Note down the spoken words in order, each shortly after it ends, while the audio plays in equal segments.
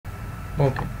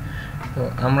ওকে, তো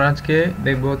আমরা আজকে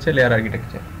দেখবো হচ্ছে লেয়ার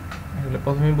আর্কিটেকচার। আসলে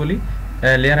প্রথমেই বলি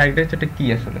লেয়ার আর্কিটেকচারটা কি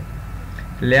আসলে।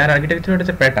 লেয়ার আর্কিটেকচার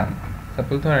হচ্ছে প্যাটার্ন।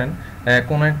 সাপোজ ধরেন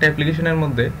কোনো একটা অ্যাপ্লিকেশনের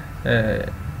মধ্যে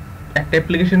একটা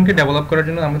অ্যাপ্লিকেশনকে ডেভেলপ করার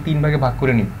জন্য আমরা 3 ভাগে ভাগ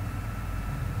করে নিই।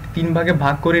 3 ভাগে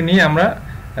ভাগ করে নিয়ে আমরা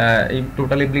এই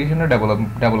টোটাল অ্যাপ্লিকেশনটা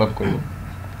ডেভেলপ করব।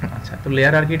 আচ্ছা, তো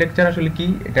লেয়ার আর্কিটেকচার আসলে কি,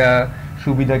 এটা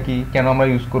সুবিধা কি, কেন আমরা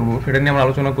ইউজ করব, সেটা নিয়ে আমরা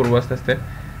আলোচনা করব আস্তে আস্তে।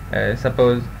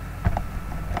 সাপোজ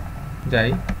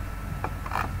যাই,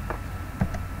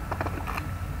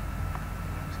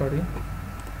 সরি,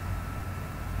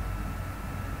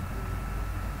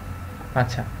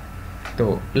 আচ্ছা, তো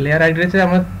লেয়ার আর্কিটেকচার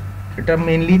আমরা এটা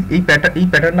মেইনলি এই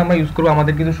প্যাটার্নটা আমরা ইউজ করবো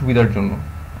আমাদের কিছু সুবিধার জন্য,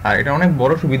 আর এটা অনেক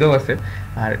বড় সুবিধাও আছে।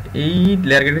 আর এই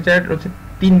লেয়ার আর্কিটেকচার হচ্ছে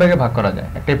 3 ভাগে ভাগ করা যায়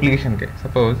একটা অ্যাপ্লিকেশনকে।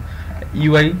 সাপোজ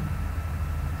ইউআই,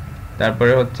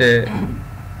 তারপরে হচ্ছে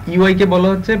ইউআই কে বলা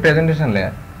হচ্ছে প্রেজেন্টেশন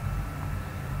লেয়ার,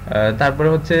 তারপরে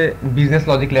হচ্ছে বিজনেস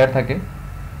লজিক লেয়ার থাকে,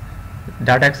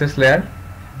 ডাটা অ্যাক্সেস লেয়ার।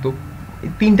 তো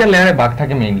এই 3টা লেয়ারে ভাগ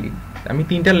থাকে মেইনলি। আমি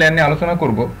 3টা লেয়ার নিয়ে আলোচনা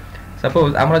করব। সাপোজ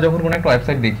আমরা যখন কোনো একটা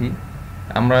ওয়েবসাইট দেখি,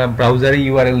 আমরা ব্রাউজারে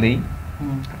ইউআরএল দেই,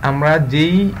 আমরা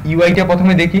যেই ইউআইটা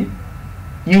প্রথমে দেখি,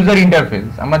 ইউজার ইন্টারফেস,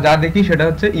 আমরা যা দেখি সেটা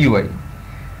হচ্ছে ইউআই।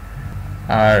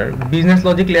 আর বিজনেস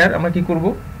লজিক লেয়ার আমরা কি করব,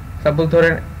 সাপোজ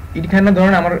ধরেন এখানে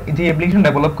ধরেন আমার যে অ্যাপ্লিকেশন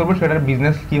ডেভেলপ করবো সেটার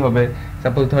বিজনেস কি হবে।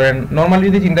 সাপোজ ধরেন নর্মালি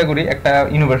যদি চিন্তা করি একটা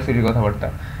ইউনিভার্সিটির কথাবার্তা,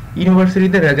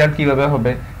 ইউনিভার্সিটিতে রেজাল্ট কিভাবে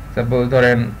হবে। সাপোজ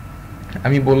ধরেন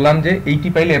আমি বললাম যে 80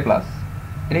 পাইলে এ প্লাস,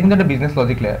 এটা কিন্তু একটা বিজনেস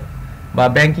লজিক লেয়ার। বা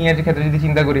ব্যাংকিং এর ক্ষেত্রে যদি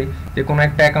চিন্তা করি যে কোনো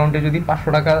একটা অ্যাকাউন্টে যদি 500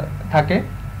 টাকা থাকে,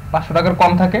 500 টাকার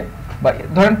কম থাকে, বা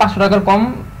ধরেন 500 টাকার কম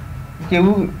কেউ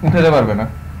উঠাতে পারবে না,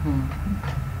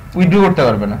 উইথড্র করতে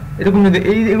পারবে না, এরকম যদি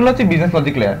এগুলো হচ্ছে বিজনেস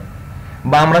লজিক লেয়ার।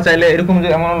 বা আমরা চাইলে এরকম যে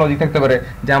এমন লজিক থাকতে পারে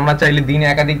যে আমরা চাইলে দিনে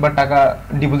একাধিকবার টাকা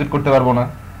ডিপোজিট করতে পারবো না,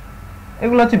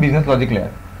 এগুলো হচ্ছে বিজনেস লজিক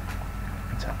লেয়ার।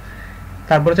 আচ্ছা,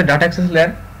 তারপর হচ্ছে ডাটা অ্যাক্সেস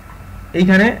লেয়ার।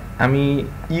 এইখানে আমি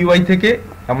ইউআই থেকে,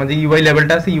 আমার যে ইউআই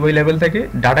লেভেলটা আছে, ইউআই লেভেল থেকে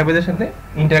ডাটাবেজের সাথে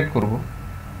ইন্টারঅ্যাক্ট করব।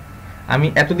 আমি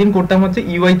এতদিন করতাম হচ্ছে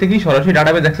ইউআই থেকেই সরাসরি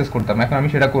ডাটাবেজ অ্যাক্সেস করতাম, এখন আমি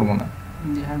সেটা করব না,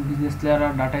 বিজনেস লেয়ার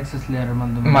আর ডাটা অ্যাক্সেস লেয়ারের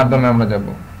মাধ্যমে আমরা যাব।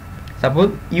 সাপোজ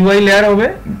ইউআই লেয়ার হবে,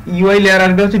 ইউআই লেয়ার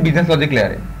আসবে হচ্ছে বিজনেস লজিক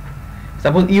লেয়ারে।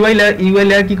 সাপোজ ইউআই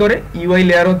লেয়ার কি করে, ইউআই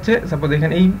লেয়ার হচ্ছে সাপোজ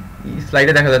এখানে এই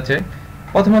স্লাইডে দেখা যাচ্ছে,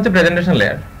 প্রথমে হচ্ছে প্রেজেন্টেশন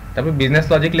লেয়ার, তারপর business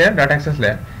logic layer, data access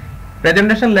layer.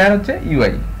 Presentation layer হচ্ছে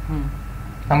ইউআই,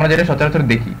 আমরা যেটা সচরাচর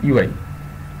দেখি ইউআই।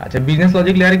 আচ্ছা, বিজনেস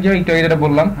লজিক লেয়ারে কি হয়, একটু আগে যেটা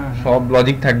বললাম, সব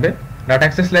লজিক থাকবে। ডাটা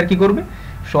অ্যাক্সেস লেয়ার কি করবে,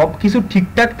 সব কিছু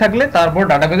ঠিকঠাক থাকলে তারপর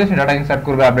ডাটাবেজে সে ডাটা ইনসার্ট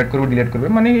করবে, আপডেট করবে, ডিলিট করবে,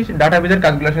 মানে ডাটাবেজের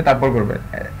কাজগুলো সে তারপর করবে,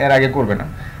 এর আগে করবে না।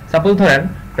 সাপোজ ধরেন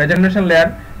প্রেজেন্টেশন লেয়ার,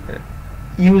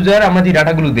 ইউজার আমরা যে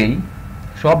ডাটাগুলো দেই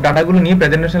সব ডাটাগুলো নিয়ে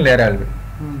প্রেজেন্টেশন লেয়ারে আসবে।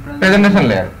 প্রেজেন্টেশন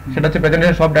লেয়ার সেটা হচ্ছে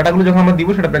প্রেজেন্টেশন, সব ডাটাগুলো যখন আমরা দিব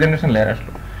সেটা প্রেজেন্টেশন লেয়ার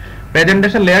আসলো।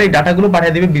 প্রেজেন্টেশন লেয়ার এই ডাটাগুলো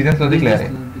পাঠিয়ে দিবে বিজনেস লজিক লেয়ারে।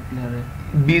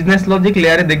 বিজনেস লজিক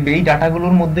লেয়ারে দেখবে এই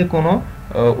ডাটাগুলোর মধ্যে কোনো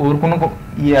ওর কোনো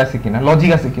ইয়ে আছে কিনা,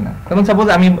 লজিক আছে কিনা। কারণ সাপোজ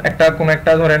আমি কোনো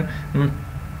একটা ধরেন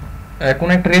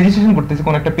কোনো একটা রেজিস্ট্রেশন করতেছি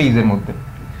কোনো একটা পেজের মধ্যে,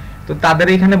 তো তাদের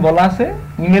এখানে বলা আছে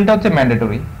ইমেলটা হচ্ছে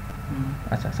ম্যান্ডেটরি।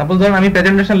 আচ্ছা, সাপোজ ধরেন আমি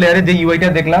প্রেজেন্টেশন লেয়ারে যে ইউআইটা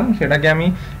দেখলাম সেটাকে আমি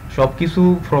সবকিছু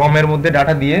ফর্মের মধ্যে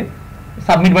ডাটা দিয়ে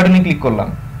সাবমিট বাটনে ক্লিক করলাম,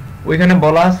 ওইখানে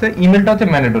বলা আছে ইমেলটা হচ্ছে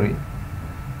ম্যান্ডেটরি।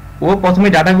 ও প্রথমে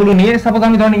ডাটাগুলো নিয়ে, সাপোজ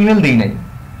আমি ধরেন ইমেল দেই নাই,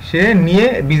 সে নিয়ে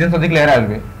বিজনেস লজিক লেয়ারে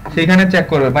আসবে, সেখানে চেক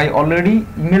করবে ভাই অলরেডি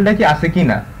ইমেলটা কি আছে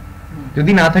কিনা।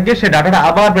 যদি না থাকে সে ডাটাটা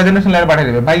আবার প্রেজেন্টেশন লেয়ারে পাঠিয়ে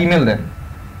দেবে, ভাই ইমেল দেন।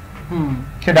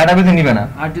 সে ডাটাবেজে নিবে না।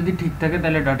 আর যদি ঠিক থাকে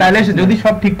তাহলে যদি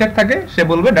সব ঠিকঠাক থাকে সে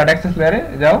বলবে ডাটা অ্যাক্সেস লেয়ারে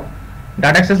যাও,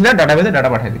 ডাটা অ্যাক্সেস লেয়ার ডাটাবেজে ডাটা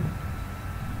পাঠিয়ে দিবে।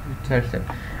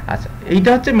 আচ্ছা, এইটা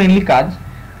হচ্ছে মেইনলি কাজ।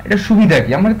 এটা সুবিধা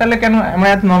কি, আমরা তাহলে কেন, আমরা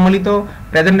নরমালি তো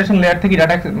প্রেজেন্টেশন লেয়ার থেকে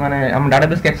ডাটা মানে আমরা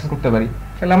ডাটাবেসকে অ্যাক্সেস করতে পারি,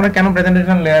 তাহলে আমরা কেন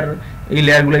প্রেজেন্টেশন লেয়ার এই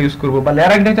লেয়ারগুলো ইউজ করব বা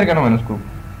লেয়ার আর্কিটেকচার কেন ম্যানেজ করব।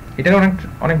 এটার অনেক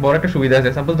অনেক বড় একটা সুবিধা আছে।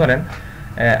 সাপোজ ধরেন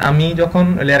আমি যখন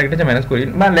লেয়ার আর্কিটেকচার ম্যানেজ করি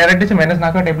বা লেয়ার আর্কিটেকচার ম্যানেজ না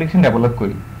করে অ্যাপ্লিকেশন ডেভেলপ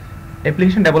করি,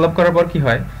 অ্যাপ্লিকেশন ডেভেলপ করার পর কি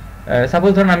হয়,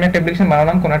 সাপোজ ধরেন আমি একটা অ্যাপ্লিকেশন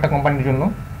বানালাম কোনো একটা কোম্পানির জন্য।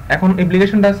 এখন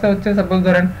অ্যাপ্লিকেশনটা হচ্ছে সাপোজ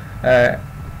ধরেন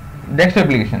ডেস্কটপ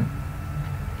অ্যাপ্লিকেশন,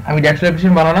 আমি ডেস্কটপ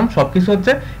অ্যাপ্লিকেশন বানালাম, সবকিছু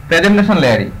হচ্ছে প্রেজেন্টেশন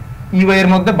লেয়ারই, ইউআই এর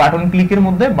মধ্যে বাটন ক্লিকের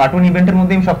মধ্যে, বাটন ইভেন্টের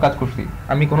মধ্যে আমি সব কাজ করছি,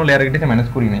 আমি কোনো লেয়ার আর্কিটেকচার ম্যানেজ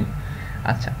করি নাই।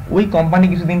 আচ্ছা, ওই কোম্পানি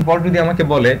কিছুদিন পর যদি আমাকে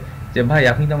বলে যে ভাই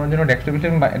আপনি তো আমার জন্য ডেস্কটপ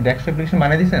অ্যাপ্লিকেশন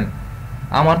বানিয়ে দিয়েছেন,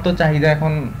 আমার তো চাহিদা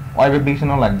এখন ওয়েব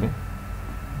অ্যাপ্লিকেশনও লাগবে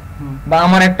বা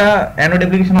আমার একটা অ্যান্ড্রয়েড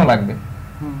অ্যাপ্লিকেশনও লাগবে,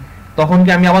 তখন কি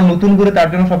আমি আবার নতুন করে তার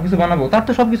জন্য সবকিছু বানাবো? তার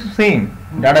তো সবকিছু same,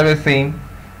 database same,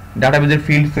 ডাটাবেজের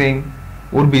field same,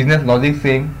 ওর বিজনেস লজিক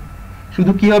সেম,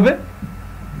 শুধু কি হবে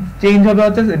চেঞ্জ হবে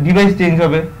হচ্ছে ডিভাইস চেঞ্জ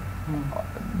হবে,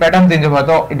 প্যাটার্ন চেঞ্জ হবে।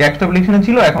 হয়তো ডেস্কটপ অ্যাপ্লিকেশনে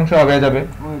ছিল এখন সে ওয়েবে যাবে,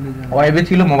 ওয়েবে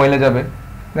ছিল মোবাইলে যাবে,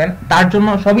 তার জন্য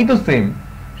সবই তো সেম,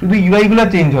 শুধু ইউআই গুলো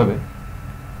চেঞ্জ হবে।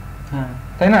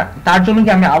 তাই না? তার জন্য কি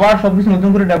আমি আবার সবকিছু নতুন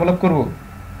করে ডেভেলপ করব?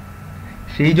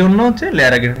 সেই জন্য হচ্ছে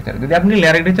লেয়ার আর্কিটেকচার। যদি আপনি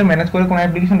লেয়ার আর্কিটেকচার ম্যানেজ করে কোনো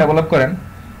অ্যাপ্লিকেশন ডেভেলপ করেন,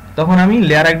 তখন আমি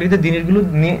লেয়ার আর্কিটেকচার জিনিসগুলো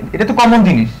নিয়ে, এটা তো কমন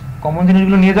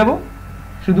জিনিসগুলো নিয়ে যাব,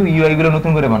 শুধু ইউআই গুলো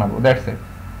নতুন করে বানাবো, দ্যাটস ইট।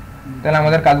 তাহলে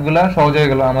আমাদের কাজগুলো সহজ হয়ে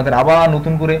গেল। আমাদের আবার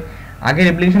নতুন করে আগের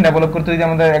অ্যাপ্লিকেশন ডেভেলপ করতে যদি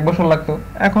আমাদের 1 বছর লাগতো,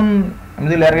 এখন আমি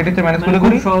যদি লেয়ার আর্কিটেকচার ম্যানেজ করে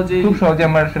করি, খুব সহজে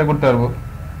আমরা সেটা করতে পারবো।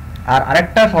 আর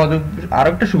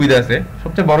আরেকটা সুবিধা আছে,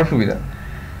 সবচেয়ে বড় সুবিধা।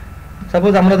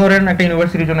 সাপোজ আমরা ধরেন একটা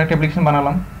ইউনিভার্সিটির জন্য একটা অ্যাপ্লিকেশন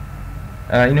বানালাম।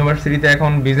 ইউনিভার্সিটিতে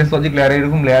এখন বিজনেস লজিক লেয়ার,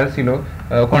 এরকম লেয়ার ছিল,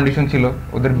 কন্ডিশন ছিল,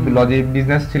 ওদের লজিক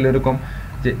বিজনেস ছিল এরকম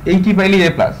যে 80 পাইলে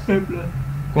A+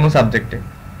 কোনো সাবজেক্টে।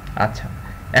 আচ্ছা,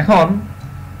 এখন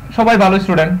সবাই ভালো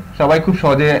স্টুডেন্ট, সবাই খুব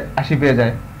সহজে 80 পেয়ে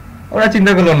যায়। ওরা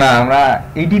চিন্তা করলো না, আমরা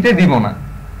 80-তে দিব না,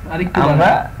 আমরা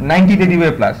 90-তে দিব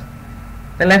A+।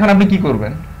 তাহলে এখন আপনি কি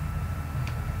করবেন?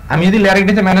 আমি যদি লেয়ার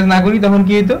আর্কিটেকচার ম্যানেজ না করি, তখন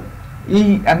কি হইতো,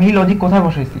 আমি লজিক কোথায়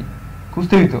বসাইছি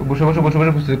খুঁজতে হইতো, বসে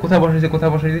খুঁজতে, কোথায়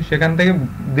বসাইছি সেখান থেকে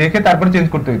দেখে তারপর চেঞ্জ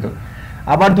করতে হইতো।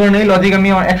 আবার ধরেন এই লজিক আমি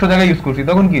 100 জায়গায় ইউজ করছি,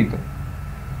 তখন কি হইতো,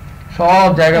 সব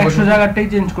জায়গায় 100 জায়গাটাই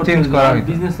চেঞ্জ করা হইতো।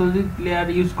 বিজনেস লজিক লেয়ার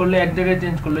ইউজ করলে এক জায়গায়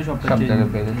চেঞ্জ করলে সব জায়গায়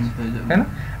পেয়ে যাচ্ছে, তাই না?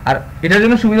 আর এটার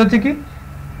জন্য সুবিধা হচ্ছে কি,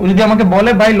 ও যদি আমাকে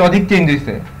বলে ভাই লজিক চেঞ্জ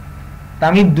হইছে, তা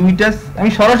আমি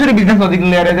সরাসরি বিজনেস লজিক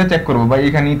লেয়ারে যা চেক করব, ভাই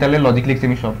এখানেই তাহলে লজিক লিখছি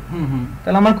আমি সব,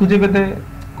 তাহলে আমার খুঁজে পেতে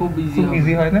খুব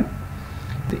ইজি হয় না?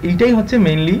 তো এইটাই হচ্ছে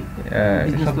মেইনলি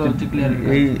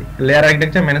এই লেয়ার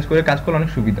আর্কিটেকচার ম্যানেজ করে কাজ করলে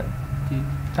অনেক সুবিধা।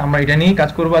 আমরা এটা নিয়েই কাজ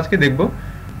করবো আজকে, দেখবো।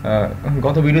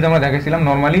 গত ভিডিওতে আমরা দেখাইছিলাম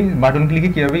নরমালি বাটন ক্লিকে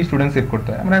কিভাবে স্টুডেন্ট সেভ করতে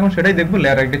হয়, আমরা এখন সেটাই দেখবো,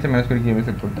 লেয়ার আর্কিটেকচার ম্যানেজ করে কিভাবে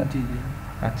সেভ করতে হয়।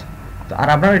 আচ্ছা, তো আর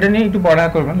আপনারা এটা নিয়ে একটু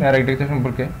পড়াশোনা করবেন, লেয়ার আর্কিটেকচার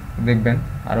সম্পর্কে দেখবেন,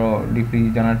 আরো ডিপলি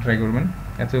জানার ট্রাই করবেন,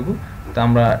 এতটুকু। তো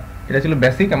আমরা, এটা ছিল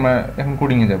বেসিক, আমরা এখন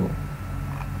কোডিং এ যাব।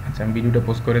 আচ্ছা, আমি ভিডিওটা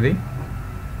পোস্ট করে দিই।